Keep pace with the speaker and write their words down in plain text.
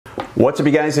What's up,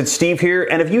 you guys? It's Steve here,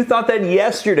 and if you thought that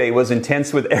yesterday was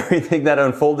intense with everything that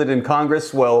unfolded in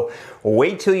Congress, well,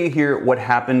 wait till you hear what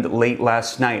happened late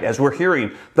last night as we're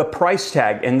hearing the price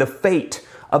tag and the fate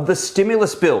of the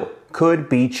stimulus bill could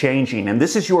be changing. And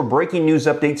this is your breaking news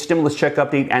update, stimulus check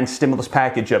update, and stimulus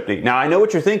package update. Now, I know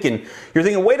what you're thinking. You're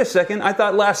thinking, wait a second, I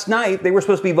thought last night they were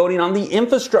supposed to be voting on the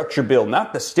infrastructure bill,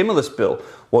 not the stimulus bill.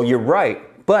 Well, you're right.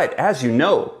 But as you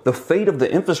know, the fate of the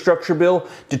infrastructure bill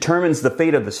determines the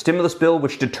fate of the stimulus bill,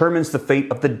 which determines the fate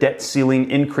of the debt ceiling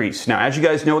increase. Now, as you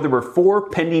guys know, there were 4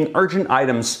 pending urgent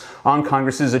items on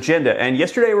Congress's agenda. And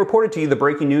yesterday I reported to you the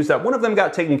breaking news that one of them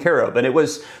got taken care of, and it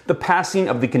was the passing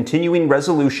of the continuing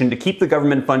resolution to keep the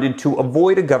government funded to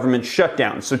avoid a government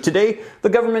shutdown. So today, the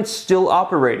government's still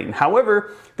operating.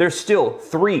 However, there's still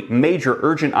 3 major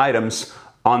urgent items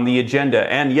on the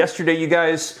agenda. And yesterday, you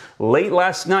guys, late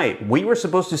last night, we were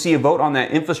supposed to see a vote on that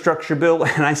infrastructure bill,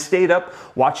 and I stayed up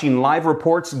watching live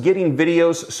reports, getting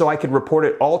videos so I could report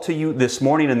it all to you this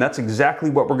morning, and that's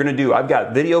exactly what we're going to do. I've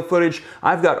got video footage,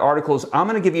 I've got articles, I'm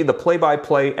going to give you the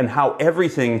play-by-play and how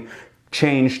everything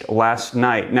changed last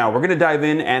night. Now, we're going to dive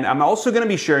in, and I'm also going to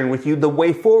be sharing with you the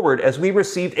way forward as we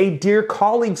received a Dear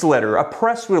Colleagues letter, a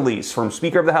press release from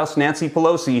Speaker of the House Nancy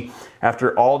Pelosi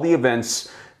after all the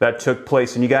events that took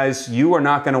place. And you guys, you are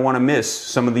not going to want to miss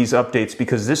some of these updates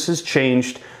because this has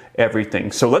changed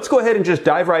everything. So let's go ahead and just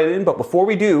dive right in. But before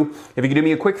we do, if you could do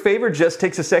me a quick favor, just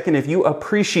takes a second. If you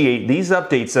appreciate these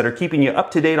updates that are keeping you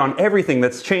up to date on everything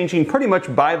that's changing pretty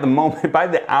much by the moment, by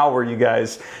the hour, you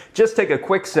guys, just take a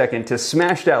quick second to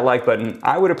smash that like button.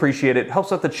 I would appreciate it.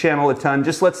 Helps out the channel a ton.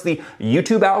 Just lets the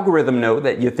YouTube algorithm know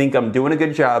that you think I'm doing a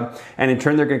good job. And in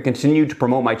turn, they're going to continue to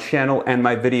promote my channel and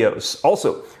my videos.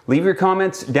 Also, leave your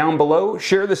comments down below.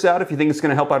 Share this out if you think it's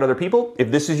going to help out other people.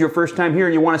 If this is your first time here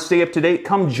and you want to stay up to date,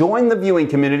 come join the viewing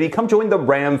community. Come join the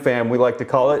Ram fam, we like to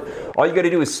call it. All you got to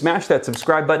do is smash that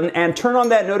subscribe button and turn on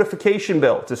that notification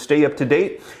bell to stay up to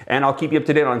date. And I'll keep you up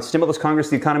to date on stimulus, Congress,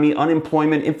 the economy,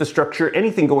 unemployment, infrastructure,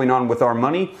 anything going on with our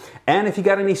money. And if you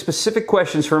got any specific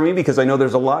questions for me, because I know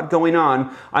there's a lot going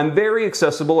on, I'm very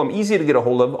accessible. I'm easy to get a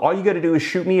hold of. All you got to do is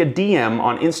shoot me a DM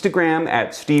on Instagram at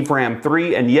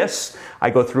SteveRam3. And yes, I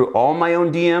go through all my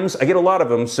own DMs. I get a lot of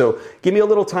them, so give me a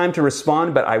little time to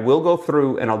respond, but I will go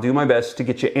through and I'll do my best to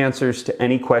get you answers to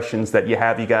any questions that you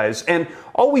have, you guys. And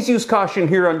always use caution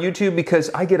here on YouTube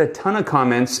because I get a ton of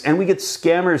comments and we get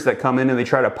scammers that come in and they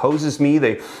try to pose as me.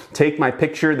 They take my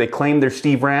picture, they claim they're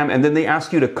Steve Ram, and then they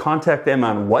ask you to contact them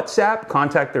on WhatsApp,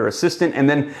 contact their assistant, and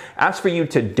then ask for you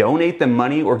to donate them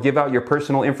money or give out your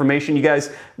personal information. You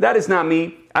guys, that is not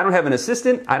me. I don't have an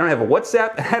assistant, I don't have a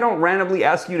WhatsApp, I don't randomly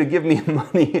ask you to give me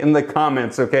money in the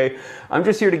comments, okay? I'm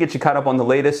just here to get you caught up on the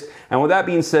latest. And with that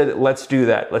being said, let's do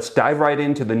that. Let's dive right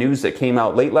into the news that came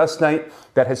out late last night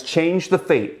that has changed the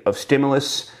fate of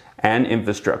stimulus and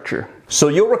infrastructure. So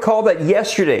you'll recall that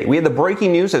yesterday we had the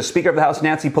breaking news as Speaker of the House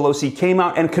Nancy Pelosi came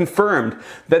out and confirmed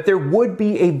that there would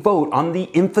be a vote on the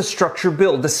infrastructure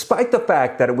bill, despite the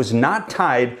fact that it was not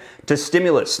tied to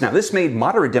stimulus. Now, this made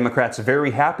moderate Democrats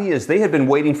very happy as they had been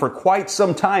waiting for quite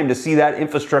some time to see that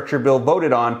infrastructure bill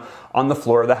voted on the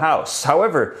floor of the House.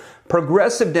 However,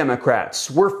 progressive Democrats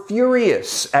were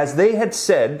furious as they had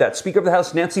said that Speaker of the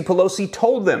House Nancy Pelosi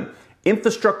told them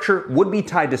infrastructure would be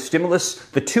tied to stimulus.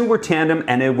 The two were tandem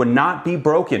and it would not be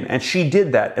broken. And she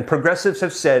did that. And progressives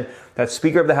have said that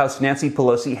Speaker of the House Nancy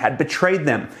Pelosi had betrayed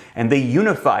them. And they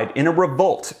unified in a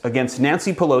revolt against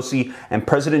Nancy Pelosi and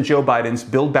President Joe Biden's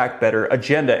Build Back Better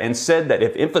agenda and said that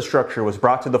if infrastructure was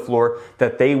brought to the floor,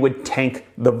 that they would tank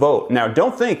the vote. Now,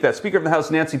 don't think that Speaker of the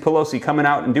House Nancy Pelosi coming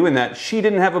out and doing that, she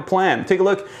didn't have a plan. Take a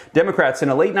look. Democrats in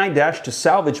a late night dash to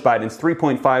salvage Biden's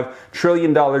 $3.5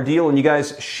 trillion deal. And you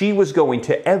guys, she was going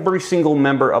to every single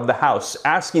member of the House,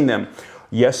 asking them,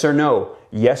 yes or no,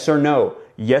 yes or no,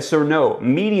 yes or no.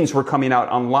 Meetings were coming out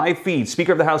on live feeds.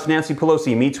 Speaker of the House Nancy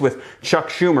Pelosi meets with Chuck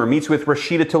Schumer, meets with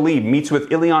Rashida Tlaib, meets with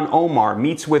Ilhan Omar,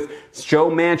 meets with Joe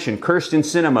Manchin, Kirsten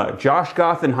Sinema, Josh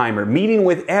Gothenheimer, meeting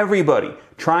with everybody,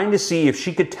 trying to see if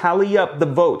she could tally up the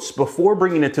votes before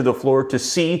bringing it to the floor to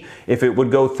see if it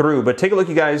would go through. But take a look,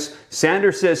 you guys.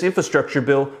 Sanders says infrastructure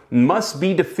bill must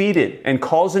be defeated and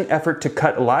calls an effort to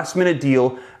cut last-minute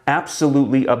deal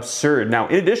absolutely absurd. Now,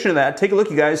 in addition to that, take a look,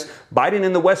 you guys. Biden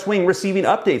in the West Wing receiving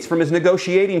updates from his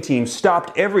negotiating team,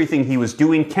 stopped everything he was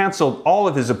doing, canceled all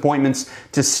of his appointments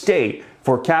to stay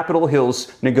for Capitol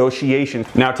Hill's negotiations.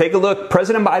 Now take a look.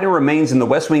 President Biden remains in the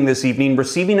West Wing this evening,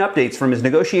 receiving updates from his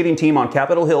negotiating team on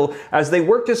Capitol Hill as they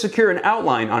work to secure an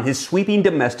outline on his sweeping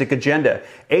domestic agenda.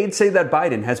 Aides say that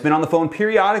Biden has been on the phone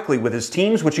periodically with his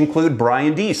teams, which include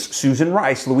Brian Deese, Susan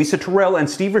Rice, Louisa Terrell, and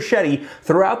Steve Ricchetti,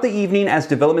 throughout the evening as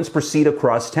developments proceed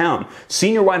across town.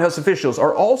 Senior White House officials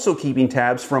are also keeping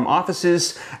tabs from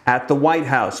offices at the White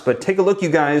House. But take a look, you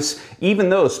guys, even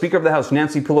though Speaker of the House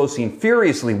Nancy Pelosi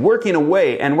furiously working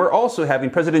away, and we're also having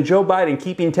President Joe Biden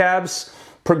keeping tabs,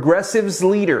 Progressives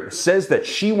leader says that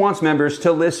she wants members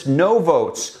to list no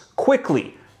votes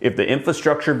quickly if the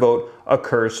infrastructure vote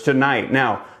occurs tonight.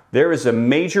 Now, there is a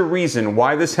major reason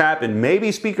why this happened.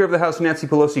 Maybe Speaker of the House Nancy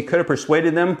Pelosi could have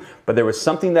persuaded them, but there was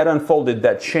something that unfolded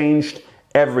that changed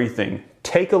everything.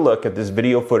 Take a look at this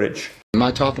video footage.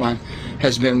 My top line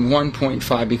has been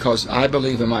 1.5 because I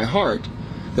believe in my heart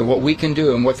that what we can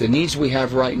do and what the needs we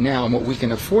have right now and what we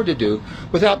can afford to do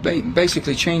without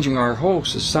basically changing our whole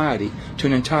society to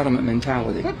an entitlement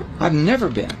mentality. I've never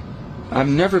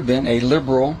been a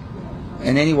liberal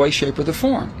in any way, shape, or the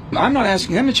form. I'm not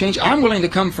asking them to change. I'm willing to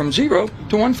come from 0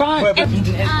 to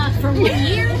 1.5. For 1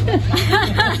 year?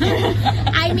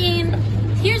 I mean,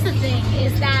 here's the thing,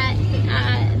 is that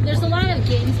there's a lot of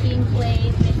games being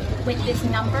played with this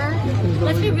number.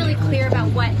 Let's be really clear about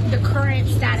what the current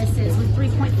status is with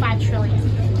 3.5 trillion.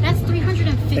 That's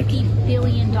 $350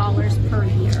 billion per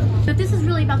year. So if this is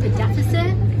really about the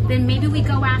deficit, then maybe we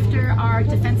go after our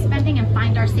defense spending and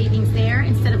find our savings there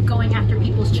instead of going after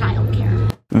people's child care.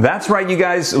 That's right, you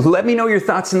guys. Let me know your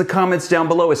thoughts in the comments down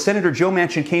below as Senator Joe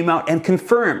Manchin came out and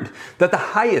confirmed that the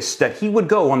highest that he would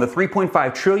go on the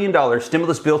 $3.5 trillion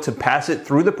stimulus bill to pass it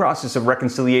through the process of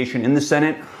reconciliation in the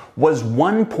Senate was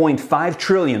 $1.5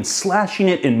 trillion, slashing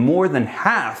it in more than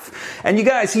half. And you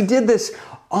guys, he did this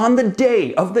on the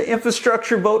day of the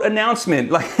infrastructure vote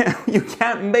announcement. Like, you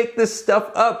can't make this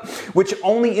stuff up, which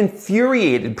only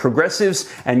infuriated progressives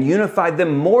and unified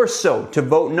them more so to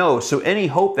vote no. So any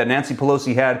hope that Nancy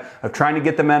Pelosi had of trying to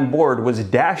get them on board was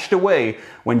dashed away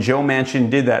when Joe Manchin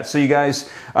did that. So you guys,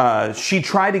 she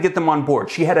tried to get them on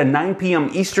board. She had a 9 p.m.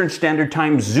 Eastern Standard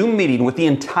Time Zoom meeting with the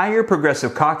entire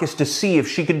progressive caucus to see if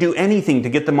she could do anything to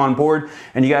get them on board.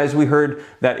 And you guys, we heard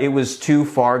that it was too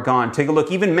far gone. Take a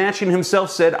look. Even Manchin himself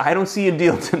said, I don't see a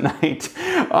deal tonight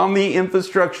on the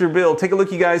infrastructure bill. Take a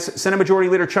look, you guys. Senate Majority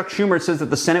Leader Chuck Schumer says that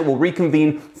the Senate will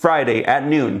reconvene Friday at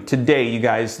noon. Today, you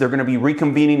guys, they're going to be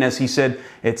reconvening. As he said,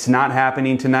 it's not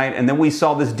happening tonight. And then we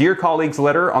saw this Dear Colleagues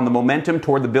letter on the momentum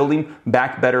toward the Building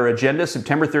Back Better agenda,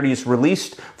 September 30th,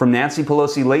 released from Nancy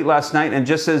Pelosi late last night, and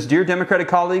just says, Dear Democratic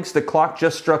colleagues, the clock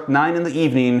just struck 9 in the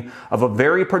evening of a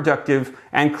very productive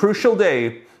and crucial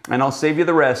day, and I'll save you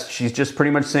the rest. She's just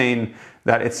pretty much saying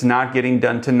that it's not getting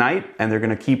done tonight, and they're going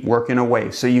to keep working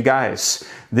away. So you guys,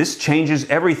 this changes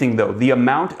everything, though. The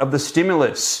amount of the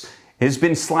stimulus has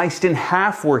been sliced in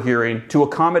half, we're hearing, to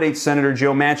accommodate Senator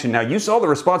Joe Manchin. Now, you saw the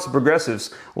response of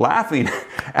progressives laughing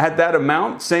at that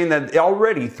amount, saying that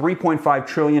already $3.5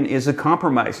 trillion is a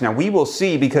compromise. Now, we will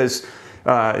see, because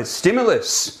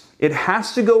stimulus, it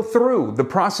has to go through the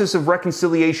process of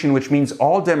reconciliation, which means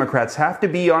all Democrats have to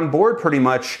be on board pretty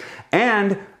much,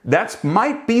 and that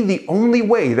might be the only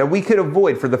way that we could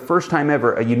avoid, for the first time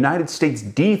ever, a United States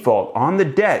default on the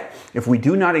debt if we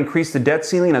do not increase the debt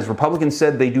ceiling. As Republicans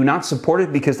said, they do not support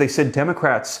it because they said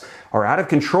Democrats are out of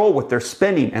control with their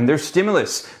spending and their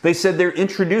stimulus. They said they're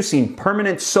introducing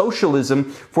permanent socialism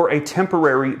for a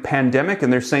temporary pandemic,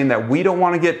 and they're saying that we don't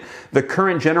want to get the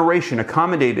current generation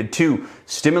accommodated to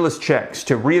stimulus checks,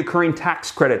 to reoccurring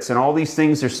tax credits, and all these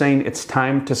things. They're saying it's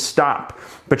time to stop.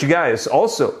 But you guys,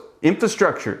 also,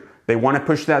 infrastructure, they want to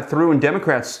push that through, and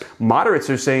Democrats,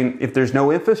 moderates, are saying if there's no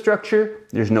infrastructure,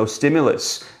 there's no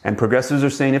stimulus. And progressives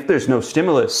are saying if there's no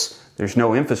stimulus, there's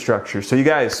no infrastructure. So you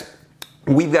guys,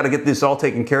 we've got to get this all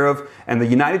taken care of, and the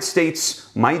United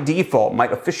States might default,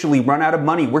 might officially run out of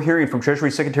money. We're hearing from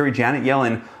Treasury Secretary Janet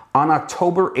Yellen on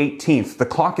October 18th. The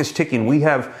clock is ticking. We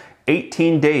have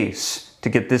 18 days to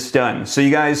get this done. So you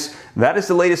guys, that is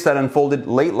the latest that unfolded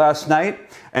late last night.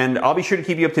 And I'll be sure to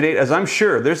keep you up to date, as I'm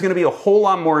sure there's going to be a whole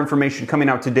lot more information coming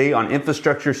out today on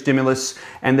infrastructure, stimulus,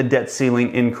 and the debt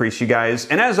ceiling increase, you guys.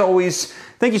 And as always,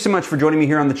 thank you so much for joining me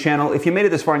here on the channel. If you made it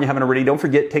this far and you haven't already, don't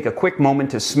forget, take a quick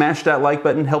moment to smash that like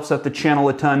button. Helps out the channel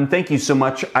a ton. Thank you so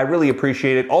much. I really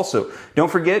appreciate it. Also, don't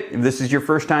forget, if this is your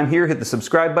first time here, hit the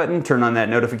subscribe button, turn on that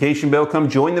notification bell, come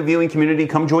join the viewing community,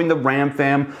 come join the Ram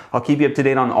fam. I'll keep you up to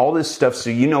date on all this stuff so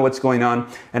you know what's going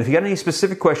on. And if you got got any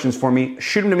specific questions for me,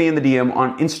 shoot them to me in the DM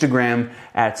on Instagram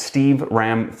at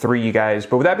SteveRam3, you guys.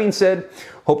 But with that being said,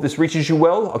 hope this reaches you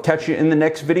well. I'll catch you in the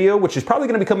next video, which is probably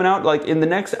going to be coming out like in the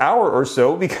next hour or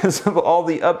so because of all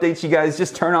the updates. You guys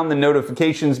just turn on the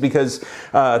notifications because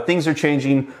things are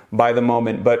changing by the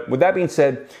moment. But with that being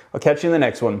said, I'll catch you in the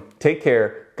next one. Take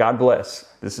care. God bless.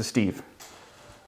 This is Steve.